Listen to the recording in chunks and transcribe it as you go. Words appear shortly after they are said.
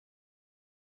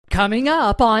Coming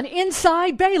up on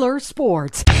Inside Baylor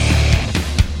Sports.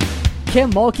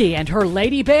 Kim Mulkey and her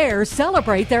Lady Bears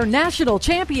celebrate their national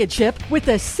championship with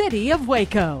the city of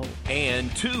Waco.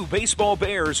 And 2 baseball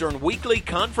Bears earn weekly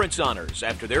conference honors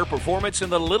after their performance in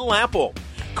the Little Apple.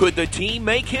 Could the team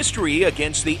make history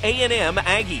against the A&M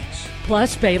Aggies?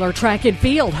 Plus, Baylor Track and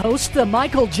Field hosts the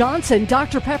Michael Johnson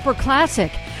Dr. Pepper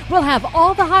Classic. We'll have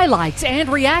all the highlights and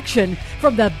reaction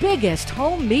from the biggest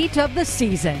home meet of the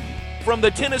season. From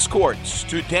the tennis courts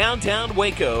to downtown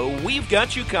Waco, we've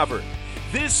got you covered.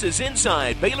 This is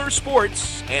Inside Baylor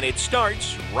Sports, and it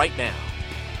starts right now.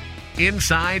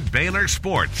 Inside Baylor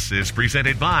Sports is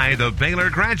presented by the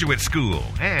Baylor Graduate School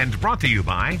and brought to you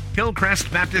by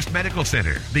Hillcrest Baptist Medical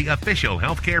Center, the official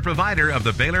healthcare provider of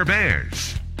the Baylor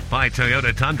Bears. By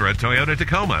Toyota Tundra, Toyota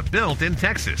Tacoma, built in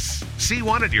Texas. See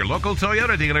one at your local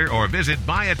Toyota dealer or visit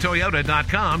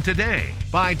buyatoyota.com today.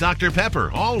 By Dr.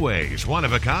 Pepper, always one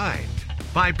of a kind.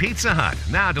 By Pizza Hut,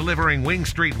 now delivering Wing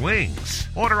Street wings.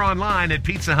 Order online at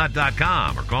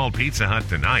pizzahut.com or call Pizza Hut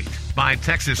tonight. By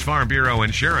Texas Farm Bureau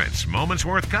Insurance, moments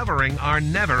worth covering are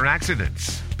never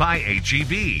accidents. By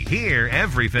H-E-B, here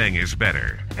everything is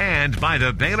better. And by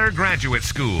the Baylor Graduate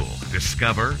School,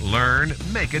 discover, learn,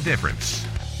 make a difference.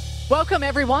 Welcome,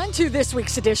 everyone, to this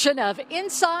week's edition of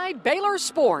Inside Baylor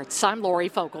Sports. I'm Lori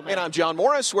Fogelman. And I'm John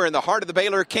Morris. We're in the heart of the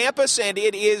Baylor campus, and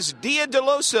it is Dia de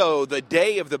Loso, the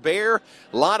Day of the Bear.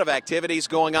 A lot of activities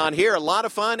going on here, a lot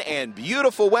of fun, and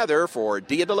beautiful weather for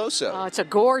Dia de Loso. It's a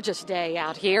gorgeous day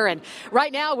out here, and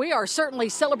right now we are certainly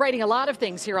celebrating a lot of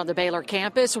things here on the Baylor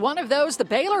campus. One of those, the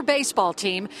Baylor baseball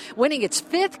team, winning its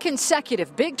 5th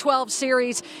consecutive Big 12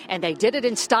 series, and they did it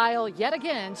in style, yet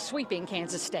again, sweeping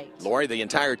Kansas State. Lori, the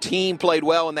entire team played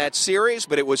well in that series,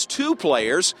 but it was 2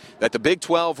 players that the Big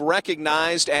 12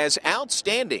 recognized as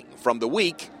outstanding from the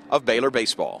week of Baylor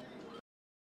baseball.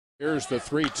 Here's the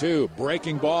 3-2.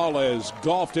 Breaking ball is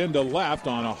golfed into left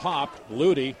on a hop.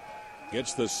 Ludy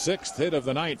gets the 6th hit of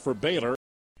the night for Baylor.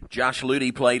 Josh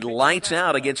Ludy played lights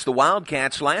out against the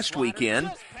Wildcats last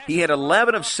weekend. He had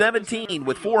 11 of 17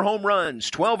 with 4 home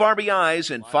runs, 12 RBIs,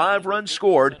 and 5 runs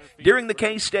scored during the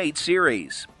K-State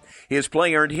series. His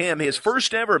play earned him his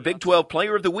first ever Big 12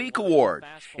 Player of the Week award.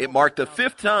 It marked the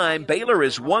 5th time Baylor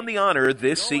has won the honor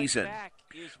this season.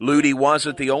 Ludy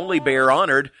wasn't the only Bear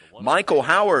honored. Michael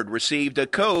Howard received a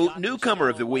Co-Newcomer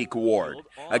of the Week award.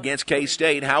 Against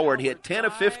K-State, Howard hit 10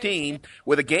 of 15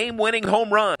 with a game-winning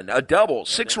home run, a double,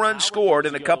 6 runs scored,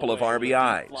 and a couple of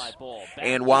RBIs.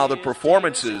 And while the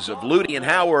performances of Ludy and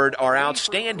Howard are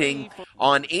outstanding,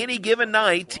 on any given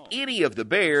night, any of the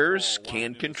Bears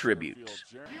can contribute.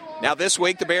 Now this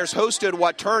week, the Bears hosted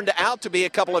what turned out to be a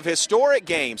couple of historic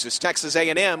games as Texas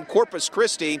A&M, Corpus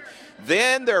Christi,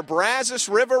 then their Brazos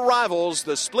River rivals,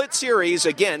 the split series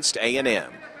against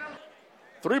A&M.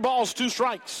 3 balls, 2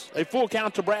 strikes, a full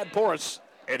count to Brad Porras,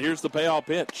 and here's the payoff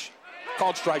pitch.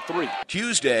 Called strike 3.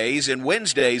 Tuesdays and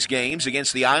Wednesdays games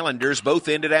against the Islanders both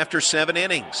ended after 7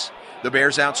 innings. The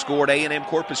Bears outscored A&M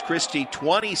Corpus Christi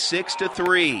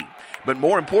 26-3. But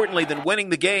more importantly than winning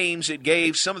the games, it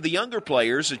gave some of the younger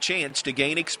players a chance to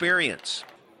gain experience.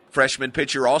 Freshman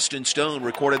pitcher Austin Stone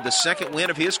recorded the 2nd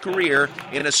win of his career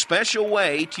in a special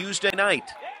way Tuesday night.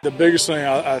 The biggest thing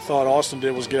I thought Austin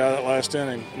did was get out of that last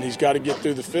inning. And he's got to get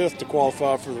through the 5th to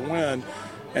qualify for the win,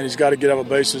 and he's got to get out of a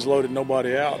bases loaded,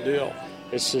 nobody out deal.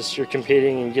 It's just you're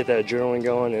competing and you get that adrenaline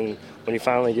going, and when you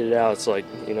finally get it out, it's like,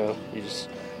 you're just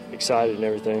excited and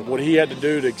everything. What he had to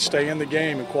do to stay in the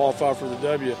game and qualify for the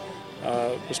W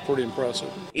was pretty impressive.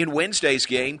 In Wednesday's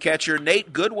game, catcher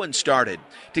Nate Goodwin started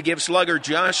to give slugger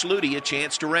Josh Ludy a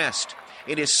chance to rest.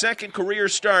 In his 2nd career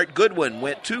start, Goodwin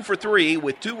went 2 for 3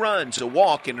 with 2 runs, a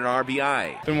walk, and an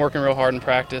RBI. Been working real hard in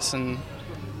practice, and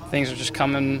things are just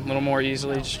coming a little more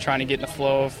easily, just trying to get in the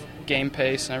flow of game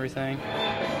pace and everything.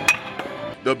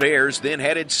 The Bears then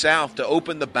headed south to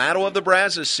open the Battle of the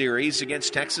Brazos series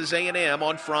against Texas A&M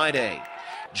on Friday.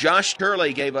 Josh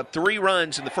Turley gave up 3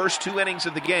 runs in the first 2 innings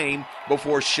of the game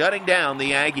before shutting down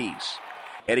the Aggies.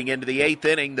 Heading into the 8th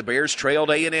inning, the Bears trailed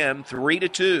A&M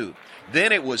 3-2.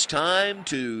 Then it was time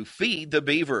to feed the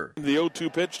Beaver. The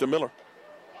 0-2 pitch to Miller.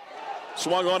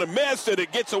 Swung on and missed it.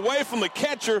 It gets away from the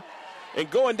catcher, and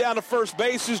going down to first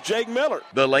base is Jake Miller.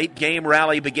 The late game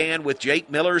rally began with Jake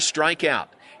Miller's strikeout.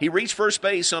 He reached first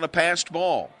base on a passed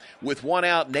ball. With 1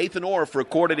 out, Nathan Orff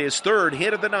recorded his 3rd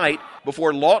hit of the night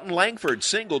before Lawton Langford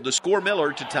singled to score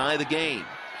Miller to tie the game.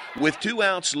 With 2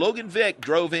 outs, Logan Vick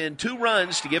drove in 2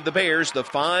 runs to give the Bears the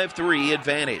 5-3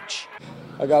 advantage.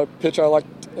 I got a pitch I liked,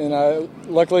 and I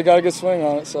luckily got a good swing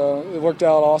on it, so it worked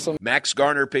out awesome. Max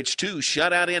Garner pitched 2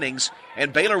 shutout innings,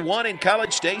 and Baylor won in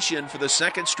College Station for the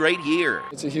 2nd straight year.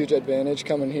 It's a huge advantage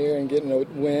coming here and getting a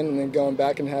win and then going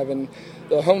back and having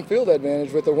the home field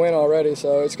advantage with the win already.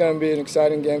 So it's going to be an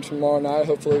exciting game tomorrow night.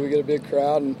 Hopefully we get a big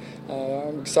crowd, and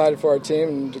I'm excited for our team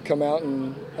and to come out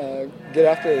and get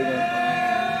after it again.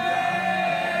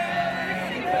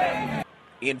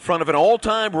 In front of an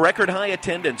all-time record-high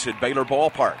attendance at Baylor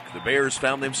Ballpark, the Bears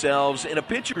found themselves in a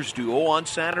pitcher's duel on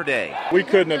Saturday. We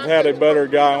couldn't have had a better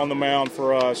guy on the mound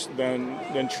for us than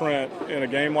Trent in a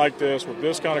game like this with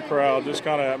this kind of crowd, this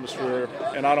kind of atmosphere,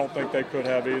 and I don't think they could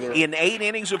have either. In 8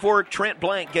 innings of work, Trent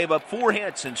Blank gave up 4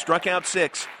 hits and struck out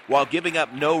 6 while giving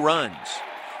up no runs.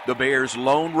 The Bears'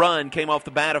 lone run came off the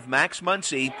bat of Max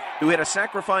Muncy, who hit a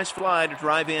sacrifice fly to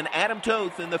drive in Adam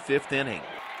Toth in the 5th inning.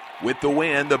 With the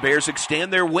win, the Bears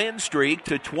extend their win streak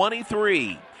to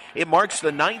 23. It marks the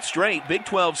 9th straight Big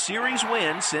 12 Series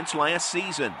win since last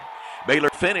season. Baylor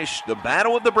finished the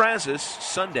Battle of the Brazos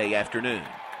Sunday afternoon.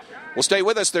 Well, stay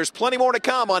with us. There's plenty more to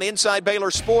come on Inside Baylor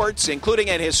Sports,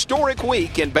 including an historic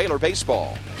week in Baylor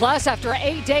baseball. Plus, after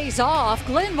 8 days off,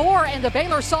 Glenn Moore and the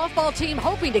Baylor softball team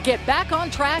hoping to get back on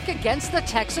track against the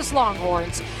Texas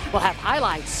Longhorns. We'll have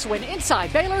highlights when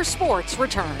Inside Baylor Sports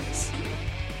returns.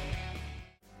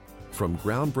 From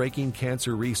groundbreaking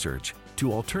cancer research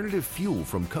to alternative fuel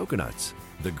from coconuts,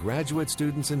 the graduate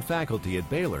students and faculty at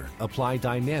Baylor apply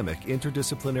dynamic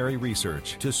interdisciplinary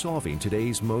research to solving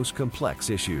today's most complex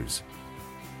issues.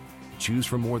 Choose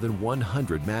from more than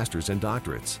 100 masters and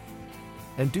doctorates,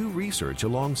 and do research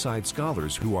alongside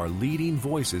scholars who are leading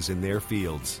voices in their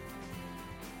fields.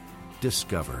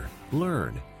 Discover,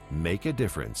 learn, make a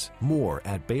difference. More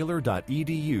at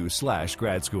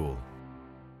baylor.edu/grad school.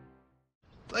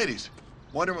 Ladies,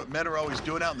 wondering what men are always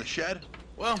doing out in the shed?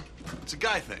 Well, it's a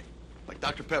guy thing, like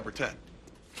Dr. Pepper 10.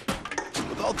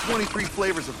 With all 23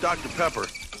 flavors of Dr. Pepper,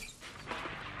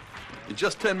 and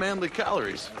just 10 manly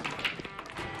calories.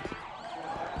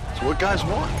 It's what guys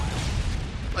want.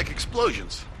 Like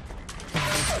explosions.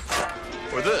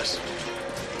 Or this.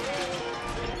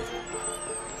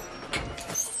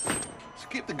 So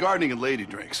keep the gardening and lady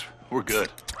drinks. We're good.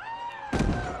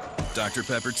 Dr.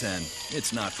 Pepper 10.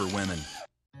 It's not for women.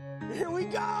 Here we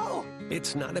go!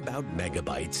 It's not about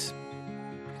megabytes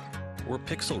or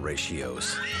pixel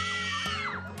ratios.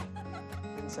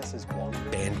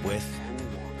 Bandwidth,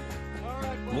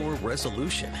 more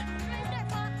resolution.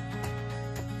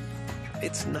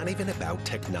 It's not even about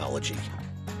technology.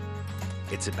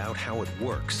 It's about how it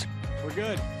works. We're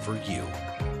good. For you.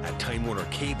 At Time Warner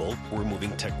Cable, we're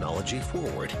moving technology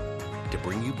forward to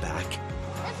bring you back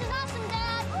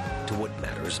to what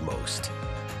matters most.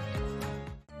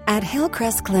 At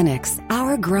Hillcrest Clinics,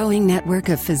 our growing network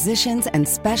of physicians and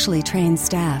specially trained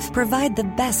staff provide the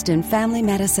best in family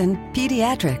medicine,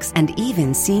 pediatrics, and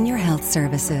even senior health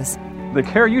services. The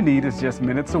care you need is just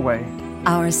minutes away.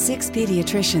 Our 6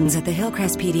 pediatricians at the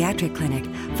Hillcrest Pediatric Clinic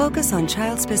focus on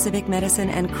child-specific medicine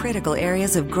and critical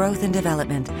areas of growth and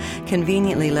development,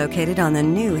 conveniently located on the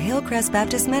new Hillcrest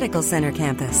Baptist Medical Center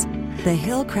campus. The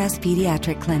Hillcrest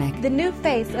Pediatric Clinic. The new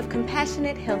face of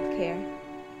compassionate healthcare.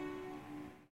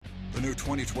 The new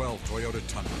 2012 Toyota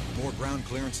Tundra. More ground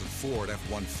clearance than Ford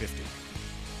F-150.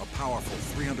 A powerful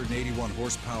 381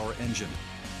 horsepower engine.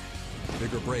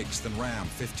 Bigger brakes than Ram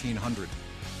 1500.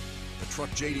 The truck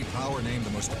J.D. Power named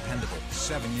the most dependable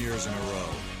 7 years in a row.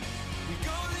 We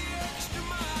go the extra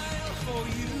mile for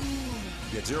you.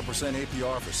 Get 0%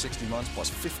 APR for 60 months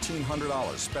plus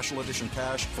 $1,500 special edition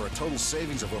cash for a total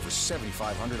savings of over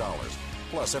 $7,500.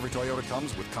 Plus, every Toyota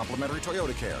comes with complimentary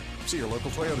Toyota Care. See your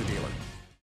local Toyota dealer.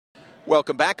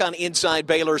 Welcome back on Inside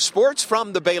Baylor Sports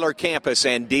from the Baylor campus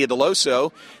and Dia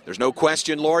DeLoso. There's no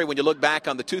question, Lori, when you look back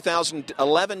on the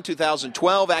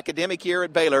 2011-2012 academic year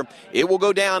at Baylor, it will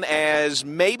go down as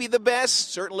maybe the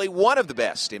best, certainly one of the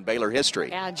best in Baylor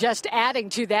history. And just adding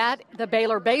to that, the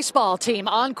Baylor baseball team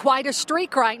on quite a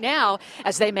streak right now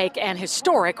as they make an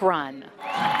historic run.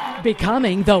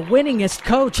 Becoming the winningest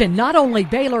coach in not only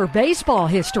Baylor baseball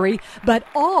history, but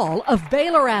all of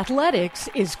Baylor athletics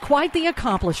is quite the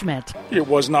accomplishment. It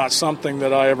was not something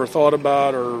that I ever thought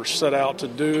about or set out to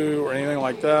do or anything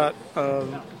like that.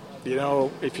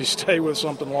 If you stay with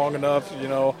something long enough,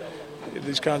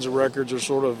 these kinds of records are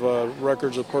sort of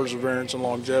records of perseverance and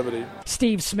longevity.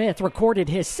 Steve Smith recorded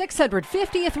his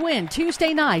 650th win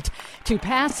Tuesday night to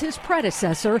pass his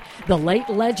predecessor, the late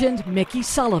legend Mickey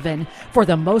Sullivan, for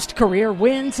the most career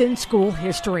wins in school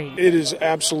history. It is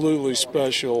absolutely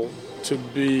special to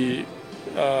be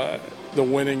the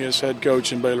winningest head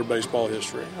coach in Baylor baseball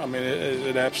history. I mean,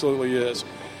 it absolutely is.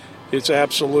 It's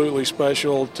absolutely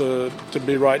special to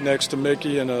be right next to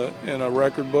Mickey in a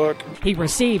record book. He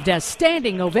received a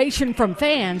standing ovation from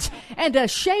fans and a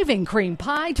shaving cream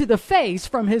pie to the face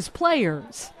from his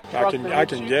players. I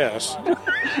can guess.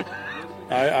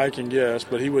 I can guess,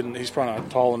 but he's probably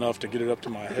not tall enough to get it up to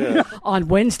my head. On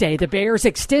Wednesday, the Bears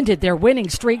extended their winning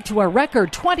streak to a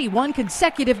record 21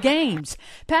 consecutive games,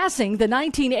 passing the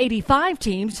 1985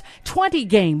 team's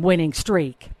 20-game winning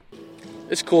streak.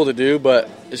 It's cool to do, but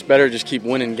it's better to just keep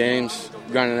winning games,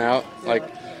 grinding out. Like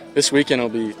this weekend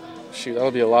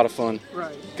that'll be a lot of fun.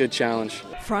 Right. Good challenge.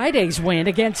 Friday's win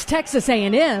against Texas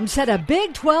A&M set a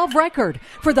Big 12 record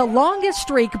for the longest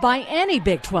streak by any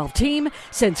Big 12 team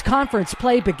since conference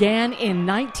play began in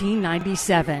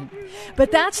 1997.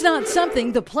 But that's not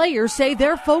something the players say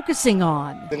they're focusing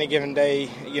on. Any given day,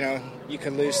 you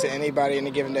could lose to anybody.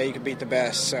 Any given day, you could beat the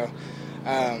best. So,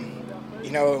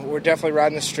 we're definitely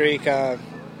riding the streak.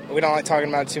 We don't like talking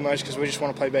about it too much because we just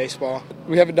want to play baseball.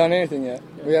 We haven't done anything yet.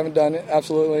 We haven't done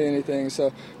absolutely anything,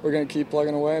 so we're going to keep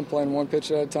plugging away and playing one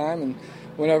pitch at a time, and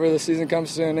whenever the season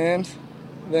comes to an end,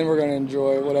 then we're going to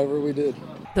enjoy whatever we did.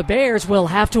 The Bears will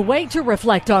have to wait to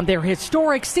reflect on their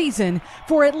historic season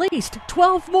for at least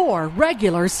 12 more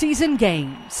regular season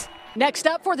games. Next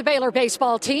up for the Baylor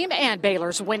baseball team and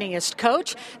Baylor's winningest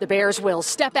coach, the Bears will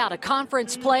step out of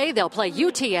conference play. They'll play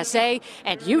UTSA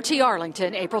and UT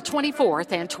Arlington April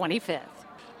 24th and 25th.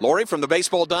 Lori, from the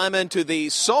baseball diamond to the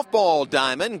softball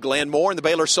diamond, Glenn Moore and the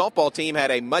Baylor softball team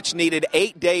had a much-needed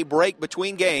 8-day break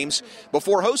between games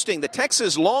before hosting the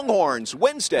Texas Longhorns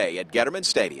Wednesday at Getterman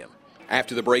Stadium.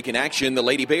 After the break in action, the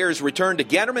Lady Bears returned to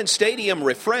Getterman Stadium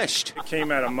refreshed. It came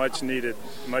at a much needed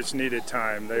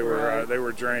time. They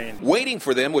were drained. Waiting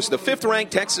for them was the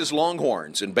 5th-ranked Texas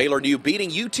Longhorns, and Baylor knew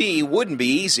beating UT wouldn't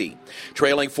be easy.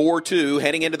 Trailing 4-2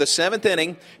 heading into the 7th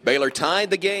inning, Baylor tied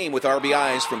the game with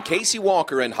RBIs from Casey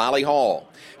Walker and Holly Hall.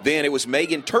 Then it was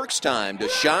Megan Turk's time to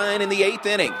shine in the 8th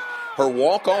inning. Her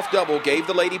walk-off double gave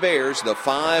the Lady Bears the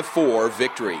 5-4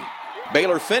 victory.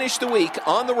 Baylor finished the week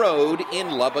on the road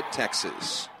in Lubbock,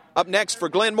 Texas. Up next for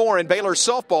Glenn Moore and Baylor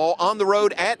softball on the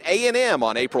road at A&M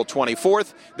on April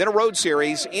 24th, then a road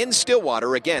series in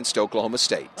Stillwater against Oklahoma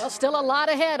State. Well, still a lot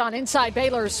ahead on Inside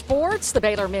Baylor Sports. The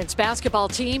Baylor men's basketball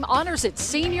team honors its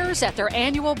seniors at their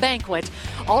annual banquet.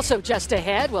 Also just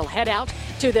ahead, we'll head out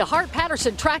to the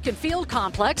Hart-Patterson Track and Field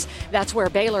Complex. That's where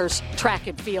Baylor's track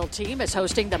and field team is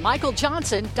hosting the Michael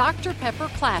Johnson Dr. Pepper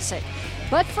Classic.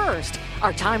 But first,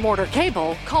 our Time Warner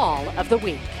Cable Call of the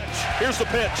Week. Here's the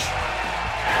pitch.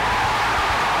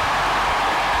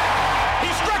 He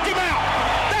struck him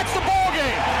out. That's the ball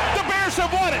game. The Bears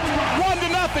have won it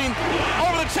 1-0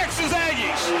 over the Texas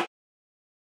Aggies.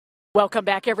 Welcome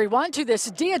back, everyone, to this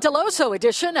Dia DeLoso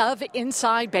edition of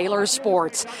Inside Baylor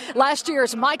Sports. Last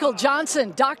year's Michael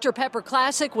Johnson Dr. Pepper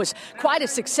Classic was quite a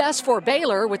success for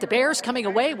Baylor, with the Bears coming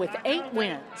away with 8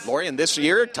 wins. Lori, and this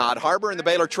year, Todd Harbour and the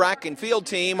Baylor track and field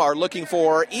team are looking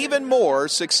for even more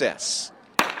success.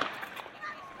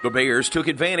 The Bears took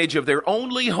advantage of their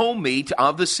only home meet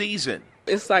of the season.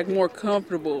 It's like more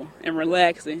comfortable and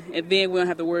relaxing, and then we don't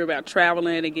have to worry about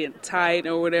traveling and getting tight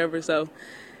or whatever, so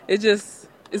it's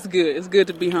good. It's good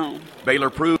to be home. Baylor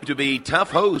proved to be tough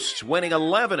hosts, winning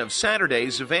 11 of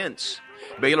Saturday's events.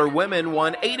 Baylor women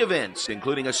won 8 events,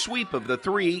 including a sweep of the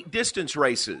 3 distance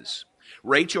races.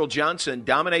 Rachel Johnson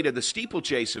dominated the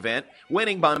steeplechase event,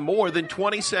 winning by more than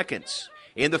 20 seconds.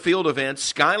 In the field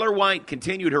events, Skylar White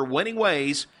continued her winning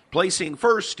ways, placing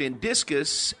first in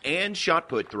discus and shot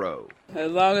put throw.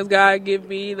 As long as God gives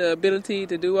me the ability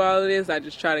to do all of this, I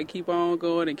just try to keep on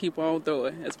going and keep on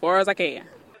throwing as far as I can.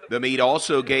 The meet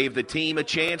also gave the team a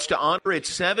chance to honor its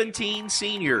 17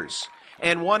 seniors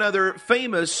and one other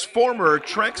famous former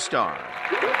Trek star.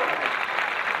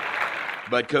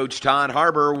 But Coach Todd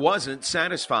Harbour wasn't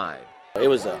satisfied. It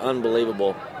was an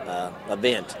unbelievable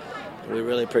event. We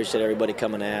really appreciate everybody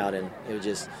coming out, and it was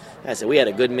just, I said, we had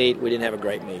a good meet. We didn't have a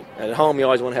great meet. At home, you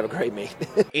always want to have a great meet.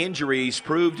 Injuries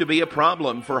proved to be a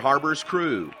problem for Harbour's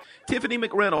crew. Tiffany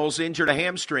McReynolds injured a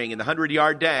hamstring in the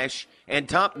 100-yard dash, and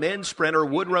top men's sprinter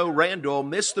Woodrow Randall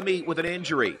missed the meet with an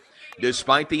injury.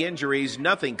 Despite the injuries,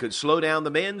 nothing could slow down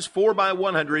the men's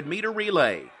 4x100-meter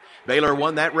relay. Baylor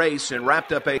won that race and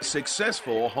wrapped up a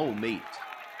successful home meet.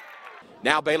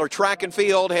 Now Baylor Track and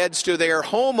Field heads to their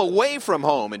home away from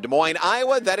home in Des Moines,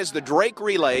 Iowa. That is the Drake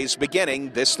Relays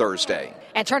beginning this Thursday.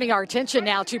 And turning our attention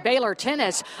now to Baylor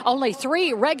tennis, only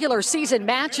 3 regular season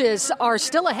matches are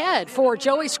still ahead for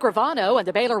Joey Scrivano and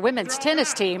the Baylor women's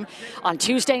tennis team. On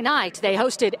Tuesday night, they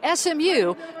hosted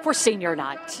SMU for senior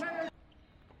night.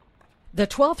 The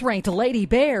 12th-ranked Lady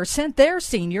Bears sent their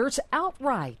seniors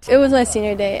outright. It was my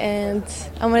senior day, and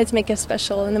I wanted to make it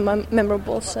special and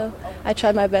memorable, so I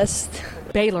tried my best.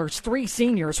 Baylor's 3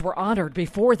 seniors were honored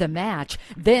before the match,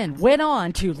 then went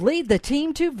on to lead the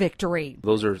team to victory.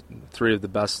 Those are 3 of the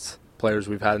best players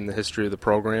we've had in the history of the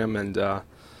program, and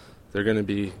they're going to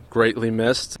be greatly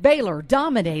missed. Baylor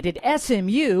dominated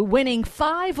SMU, winning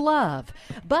 5-love,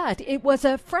 but it was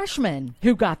a freshman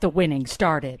who got the winning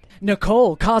started.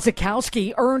 Nicole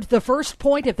Kozakowski earned the first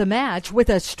point of the match with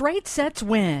a straight sets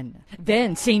win.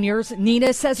 Then seniors Nina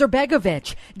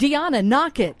Cesarbegovic, Diana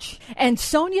Nakic, and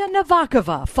Sonia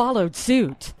Novakova followed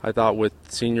suit. I thought with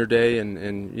senior day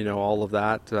and all of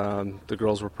that, the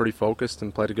girls were pretty focused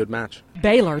and played a good match.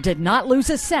 Baylor did not lose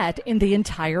a set in the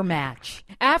entire match.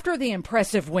 After the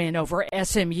impressive win over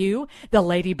SMU, the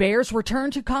Lady Bears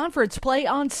return to conference play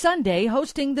on Sunday,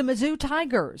 hosting the Mizzou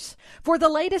Tigers. For the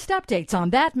latest updates on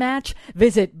that match,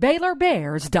 visit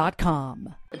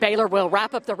BaylorBears.com. Baylor will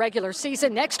wrap up the regular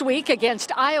season next week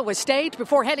against Iowa State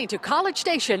before heading to College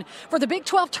Station for the Big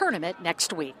 12 tournament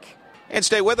next week. And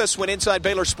stay with us when Inside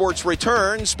Baylor Sports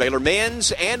returns. Baylor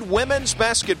men's and women's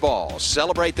basketball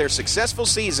celebrate their successful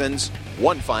seasons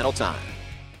one final time.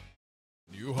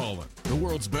 New Holland, the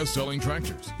world's best-selling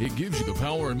tractors. It gives you the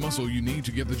power and muscle you need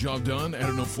to get the job done at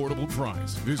an affordable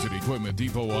price. Visit Equipment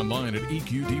Depot online at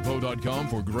eqdepot.com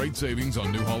for great savings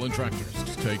on New Holland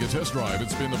tractors. Take a test drive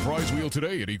and spin the prize wheel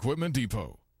today at Equipment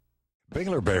Depot.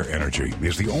 Baylor Bear Energy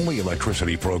is the only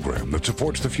electricity program that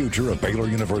supports the future of Baylor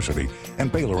University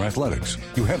and Baylor Athletics.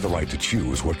 You have the right to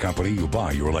choose what company you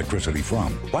buy your electricity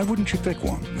from. Why wouldn't you pick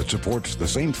one that supports the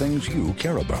same things you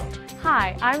care about?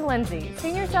 Hi, I'm Lindsay,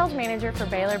 Senior Sales Manager for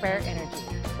Baylor Bear Energy.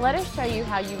 Let us show you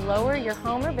how you lower your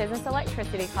home or business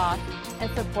electricity costs and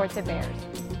support the Bears.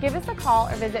 Give us a call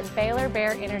or visit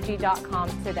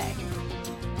BaylorBearEnergy.com today.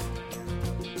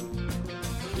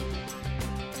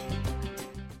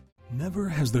 Never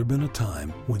has there been a time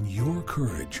when your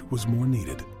courage was more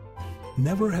needed.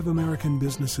 Never have American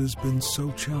businesses been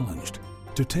so challenged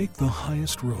to take the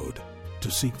highest road to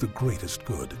seek the greatest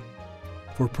good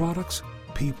for products,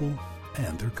 people,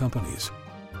 and their companies.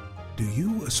 Do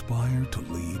you aspire to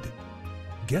lead?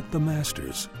 Get the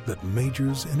master's that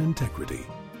majors in integrity.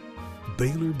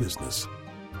 Baylor Business,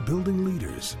 building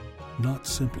leaders, not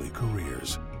simply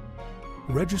careers.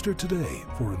 Register today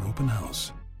for an open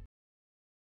house.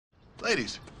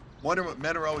 Ladies, wondering what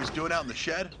men are always doing out in the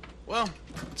shed? Well,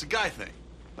 it's a guy thing,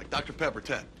 like Dr. Pepper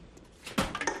 10.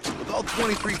 With all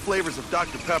 23 flavors of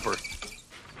Dr. Pepper,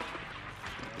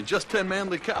 and just 10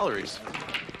 manly calories.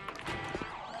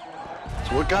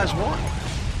 It's what guys want.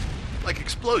 Like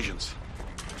explosions.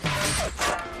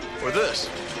 Or this.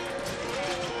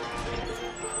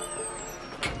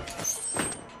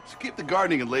 So keep the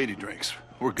gardening and lady drinks.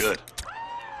 We're good.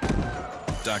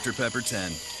 Dr. Pepper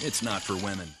 10. It's not for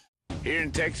women. Here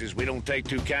in Texas, we don't take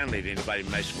too kindly to anybody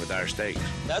messing with our steaks.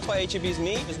 That's why H-E-B's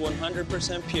meat is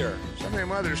 100% pure. Some of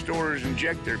them other stores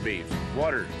inject their beef,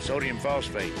 water, sodium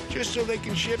phosphate, just so they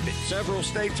can ship it several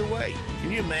states away.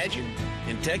 Can you imagine?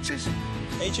 In Texas?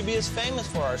 H-E-B is famous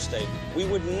for our steak. We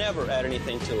would never add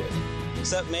anything to it,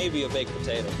 except maybe a baked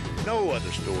potato. No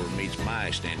other store meets my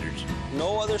standards.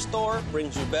 No other store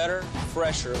brings you better,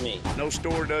 fresher meat. No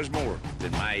store does more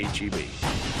than my H-E-B.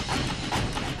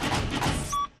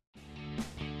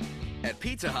 At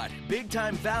Pizza Hut,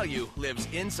 big-time value lives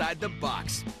inside the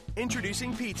box.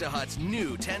 Introducing Pizza Hut's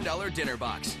new $10 dinner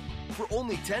box. For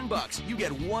only $10, you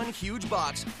get one huge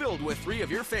box filled with 3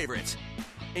 of your favorites,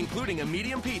 including a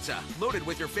medium pizza loaded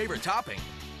with your favorite topping,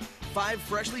 5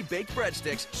 freshly baked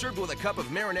breadsticks served with a cup of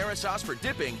marinara sauce for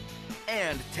dipping,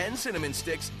 and 10 cinnamon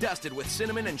sticks dusted with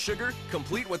cinnamon and sugar,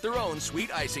 complete with their own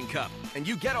sweet icing cup. And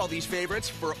you get all these favorites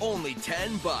for only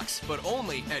 $10, but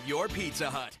only at your Pizza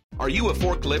Hut. Are you a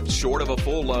forklift short of a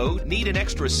full load? Need an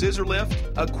extra scissor lift?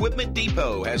 Equipment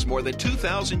Depot has more than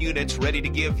 2,000 units ready to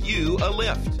give you a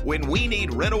lift. When we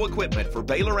need rental equipment for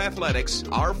Baylor Athletics,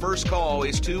 our first call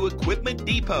is to Equipment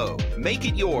Depot. Make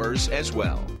it yours as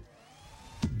well.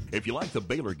 If you like the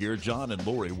Baylor gear John and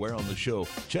Lori wear on the show,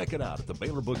 check it out at the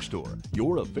Baylor Bookstore,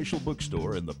 your official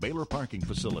bookstore in the Baylor parking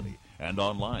facility, and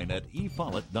online at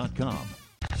efollett.com.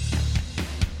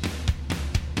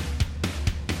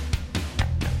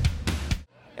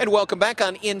 And welcome back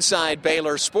on Inside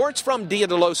Baylor Sports from Dia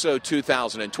de Loso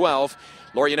 2012.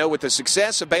 Lori, with the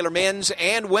success of Baylor men's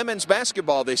and women's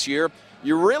basketball this year,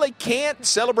 you really can't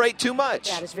celebrate too much.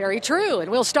 That is very true. And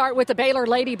we'll start with the Baylor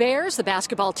Lady Bears, the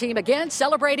basketball team again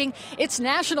celebrating its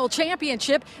national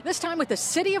championship, this time with the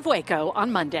city of Waco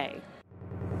on Monday.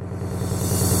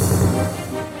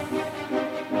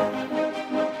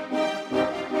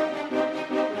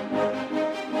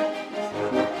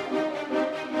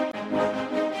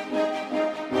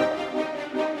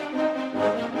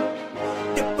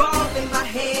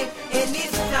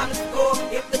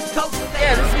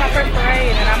 Yeah, this is my first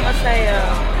parade, and I must say,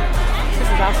 this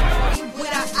is awesome. With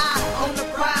our eye on the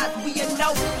prize, we are no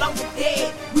longer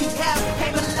dead. We have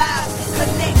came alive,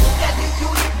 connect as a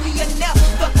unit. We are never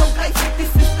complacent. This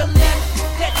is the left.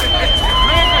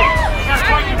 That's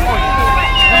fighting for you.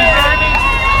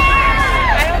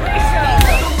 I don't think so.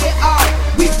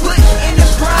 We put in the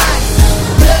grind.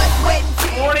 Blood, sweat, and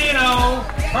tears. 40-0,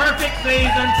 perfect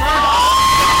season.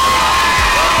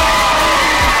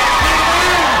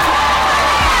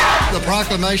 The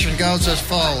proclamation goes as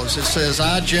follows. It says,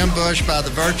 I, Jim Bush, by the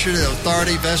virtue of the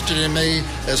authority vested in me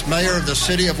as mayor of the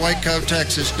city of Waco,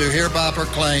 Texas, do hereby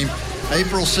proclaim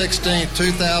April 16,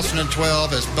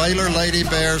 2012 as Baylor Lady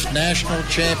Bears National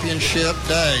Championship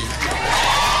Day.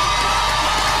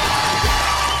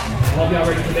 Hope y'all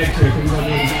ready for next week.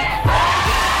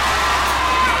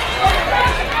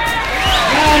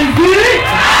 And good.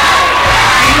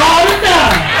 All the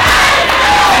time.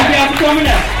 Thank y'all for coming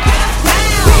out.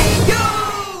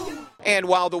 And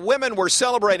while the women were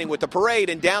celebrating with the parade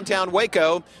in downtown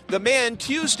Waco, the men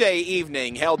Tuesday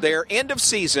evening held their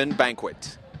end-of-season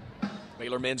banquet.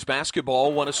 Baylor men's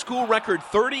basketball won a school record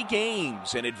 30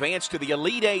 games and advanced to the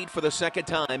Elite Eight for the second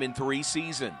time in 3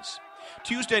 seasons.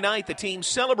 Tuesday night, the team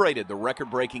celebrated the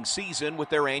record-breaking season with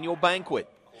their annual banquet.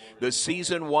 The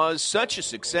season was such a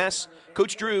success,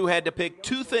 Coach Drew had to pick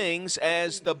 2 things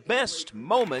as the best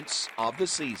moments of the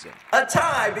season. A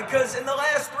tie, because in the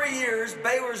last 3 years,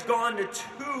 Baylor's gone to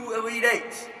 2 Elite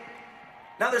Eights.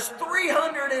 Now there's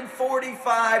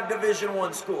 345 Division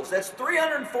I schools. That's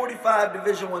 345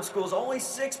 Division I schools. Only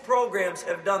 6 programs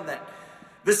have done that.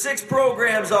 The 6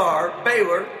 programs are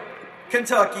Baylor,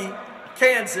 Kentucky,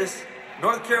 Kansas,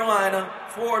 North Carolina,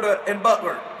 Florida, and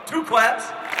Butler. 2 claps.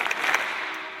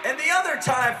 And the other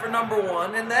tie for number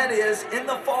 1, and that is in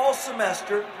the fall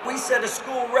semester, we set a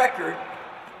school record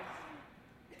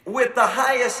with the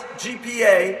highest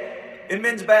GPA in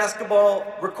men's basketball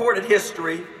recorded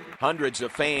history. Hundreds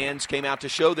of fans came out to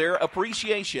show their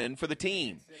appreciation for the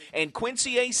team. And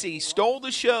Quincy Acey stole the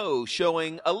show,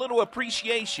 showing a little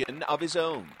appreciation of his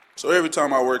own. So every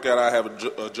time I work out, I have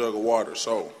a jug of water.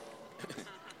 So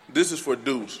this is for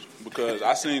Deuce, because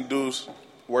I seen Deuce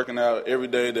working out every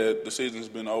day that the season's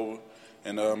been over,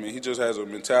 and he just has a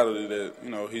mentality that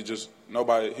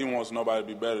he wants nobody to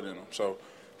be better than him. So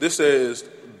this says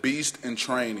beast in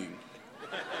training.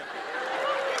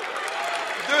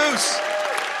 Deuce.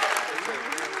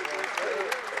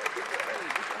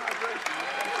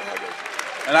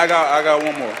 And I got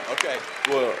one more. Okay.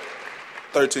 Well,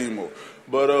 13 more.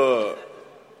 But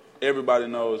everybody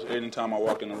knows anytime I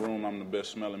walk in the room, I'm the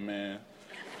best smelling man.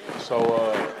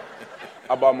 So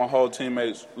I bought my whole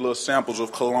teammates little samples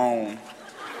of cologne.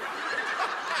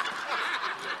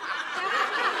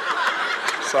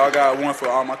 So I got one for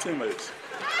all my teammates.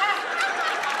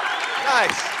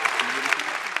 Nice.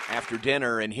 After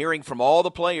dinner and hearing from all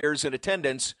the players in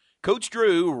attendance, Coach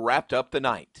Drew wrapped up the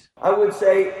night. I would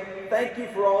say thank you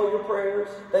for all your prayers.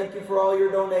 Thank you for all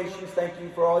your donations. Thank you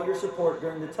for all your support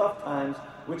during the tough times,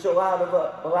 which have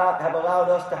allowed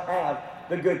us to have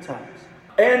the good times.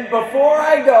 And before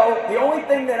I go, the only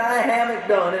thing that I haven't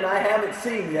done and I haven't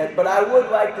seen yet, but I would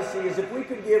like to see, is if we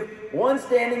could give one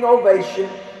standing ovation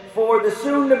for the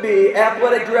soon-to-be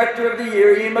Athletic Director of the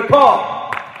Year, Ian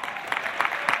McCall.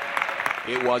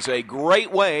 It was a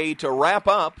great way to wrap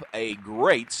up a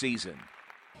great season.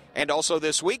 And also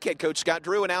this week, head coach Scott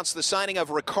Drew announced the signing of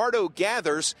Ricardo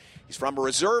Gathers. He's from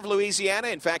Reserve, Louisiana.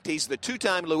 In fact, he's the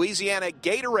 2-time Louisiana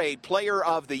Gatorade Player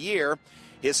of the Year.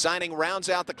 His signing rounds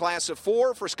out the class of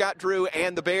 4 for Scott Drew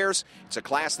and the Bears. It's a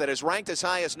class that is ranked as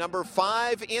high as number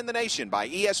 5 in the nation by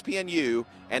ESPNU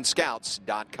and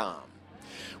Scouts.com.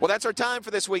 Well, that's our time for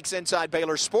this week's Inside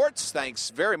Baylor Sports. Thanks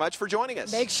very much for joining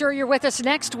us. Make sure you're with us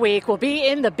next week. We'll be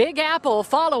in the Big Apple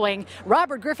following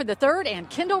Robert Griffin III and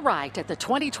Kendall Wright at the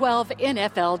 2012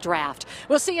 NFL Draft.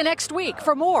 We'll see you next week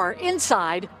for more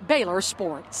Inside Baylor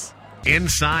Sports.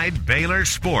 Inside Baylor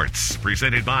Sports,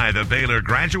 presented by the Baylor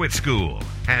Graduate School,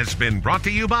 has been brought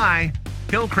to you by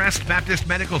Hillcrest Baptist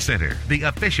Medical Center, the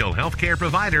official healthcare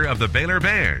provider of the Baylor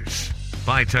Bears.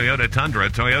 By Toyota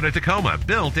Tundra, Toyota Tacoma,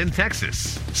 built in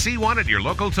Texas. See one at your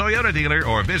local Toyota dealer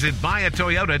or visit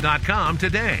buyatoyota.com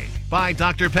today. By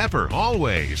Dr. Pepper,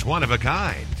 always one of a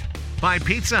kind. By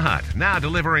Pizza Hut, now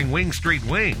delivering Wing Street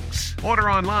wings. Order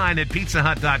online at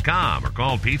pizzahut.com or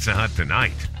call Pizza Hut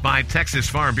tonight. By Texas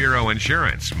Farm Bureau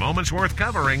Insurance, moments worth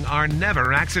covering are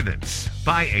never accidents.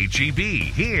 By H-E-B,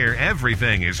 here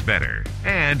everything is better.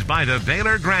 And by the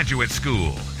Baylor Graduate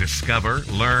School, discover,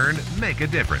 learn, make a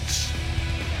difference.